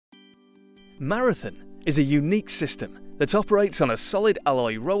Marathon is a unique system that operates on a solid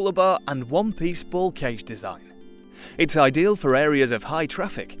alloy roller bar and one-piece ball cage design. It's ideal for areas of high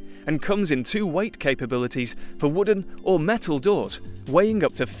traffic and comes in two weight capabilities for wooden or metal doors weighing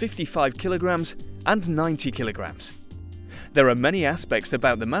up to 55 kilograms and 90 kilograms. There are many aspects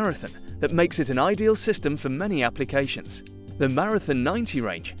about the Marathon that makes it an ideal system for many applications. The Marathon 90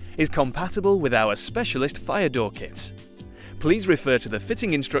 range is compatible with our specialist fire door kits. Please refer to the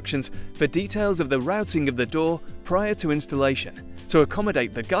fitting instructions for details of the routing of the door prior to installation to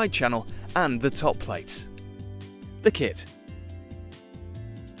accommodate the guide channel and the top plates. The kit.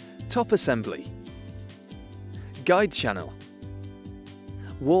 Top assembly. Guide channel.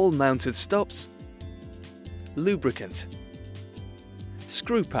 Wall-mounted stops. Lubricant.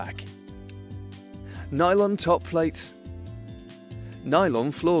 Screw pack. Nylon top plates. Nylon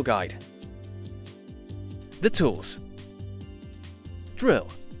floor guide. The tools. Drill.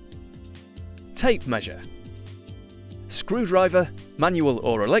 Tape measure. Screwdriver, manual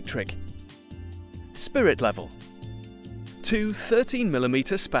or electric. Spirit level. Two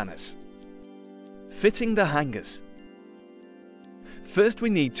 13mm spanners. Fitting the hangers. First we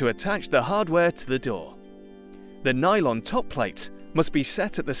need to attach the hardware to the door. The nylon top plates must be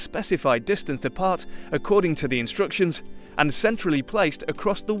set at the specified distance apart according to the instructions and centrally placed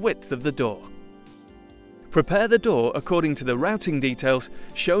across the width of the door. Prepare the door according to the routing details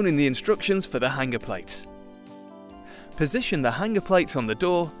shown in the instructions for the hanger plates. Position the hanger plates on the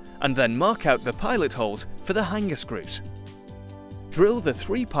door and then mark out the pilot holes for the hanger screws. Drill the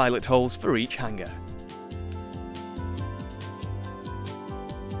 3 pilot holes for each hanger.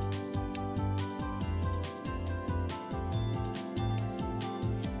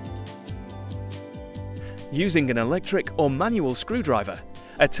 Using an electric or manual screwdriver,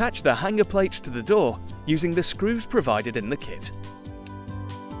 attach the hanger plates to the door using the screws provided in the kit.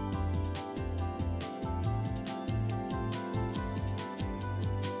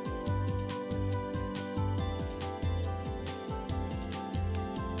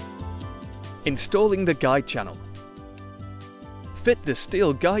 Installing the guide channel. Fit the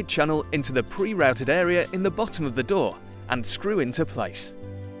steel guide channel into the pre-routed area in the bottom of the door and screw into place.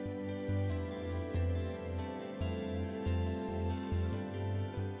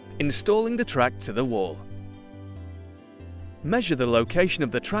 Installing the track to the wall. Measure the location of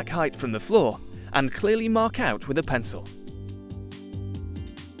the track height from the floor and clearly mark out with a pencil.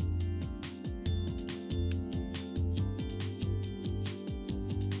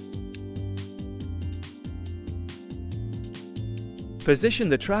 Position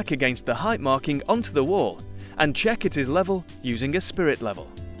the track against the height marking onto the wall and check it is level using a spirit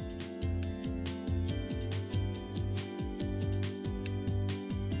level.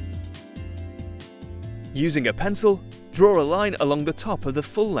 Using a pencil, draw a line along the top of the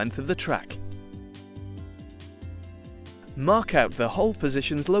full length of the track. Mark out the hole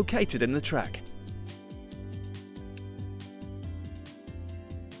positions located in the track.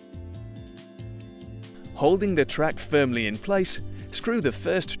 Holding the track firmly in place, screw the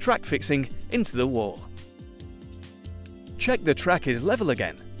first track fixing into the wall. Check the track is level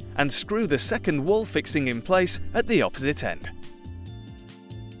again and screw the second wall fixing in place at the opposite end.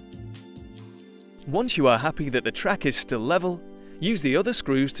 Once you are happy that the track is still level, use the other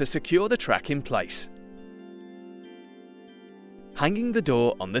screws to secure the track in place. Hanging the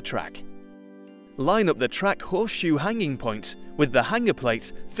door on the track. Line up the track horseshoe hanging points with the hanger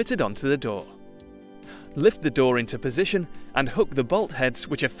plates fitted onto the door. Lift the door into position and hook the bolt heads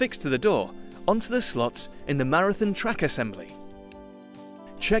which are fixed to the door onto the slots in the Marathon track assembly.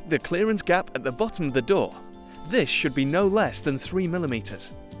 Check the clearance gap at the bottom of the door. This should be no less than 3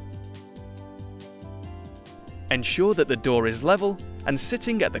 mm. Ensure that the door is level and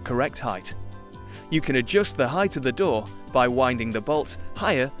sitting at the correct height. You can adjust the height of the door by winding the bolts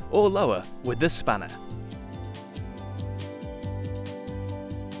higher or lower with the spanner.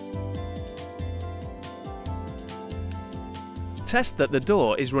 Test that the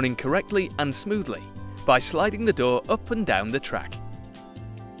door is running correctly and smoothly by sliding the door up and down the track.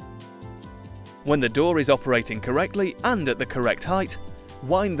 When the door is operating correctly and at the correct height,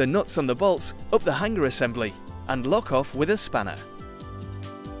 wind the nuts on the bolts up the hanger assembly and lock off with a spanner.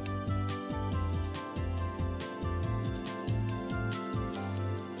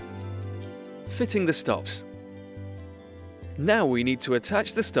 Fitting the stops. Now we need to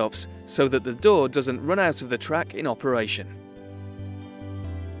attach the stops so that the door doesn't run out of the track in operation.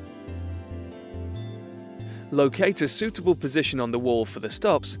 Locate a suitable position on the wall for the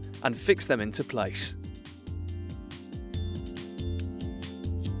stops and fix them into place.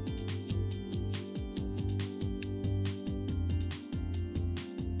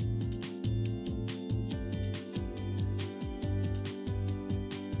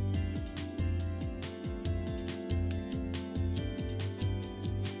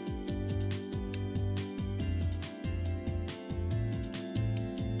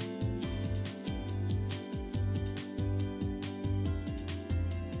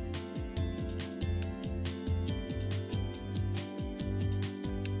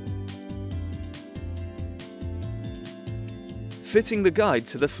 Fitting the guide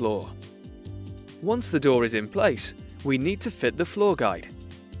to the floor. Once the door is in place, we need to fit the floor guide.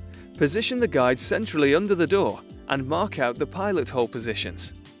 Position the guide centrally under the door and mark out the pilot hole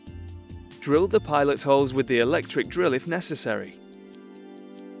positions. Drill the pilot holes with the electric drill if necessary.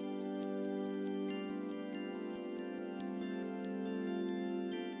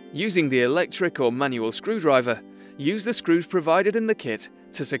 Using the electric or manual screwdriver, use the screws provided in the kit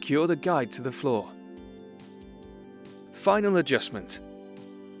to secure the guide to the floor. Final adjustment.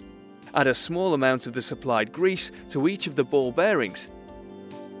 Add a small amount of the supplied grease to each of the ball bearings.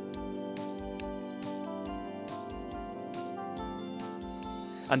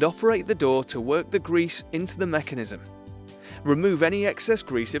 And operate the door to work the grease into the mechanism. Remove any excess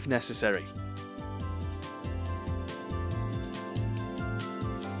grease if necessary.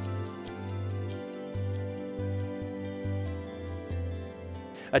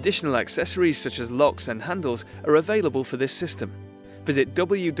 Additional accessories such as locks and handles are available for this system. Visit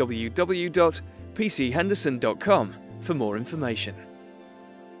www.pchenderson.com for more information.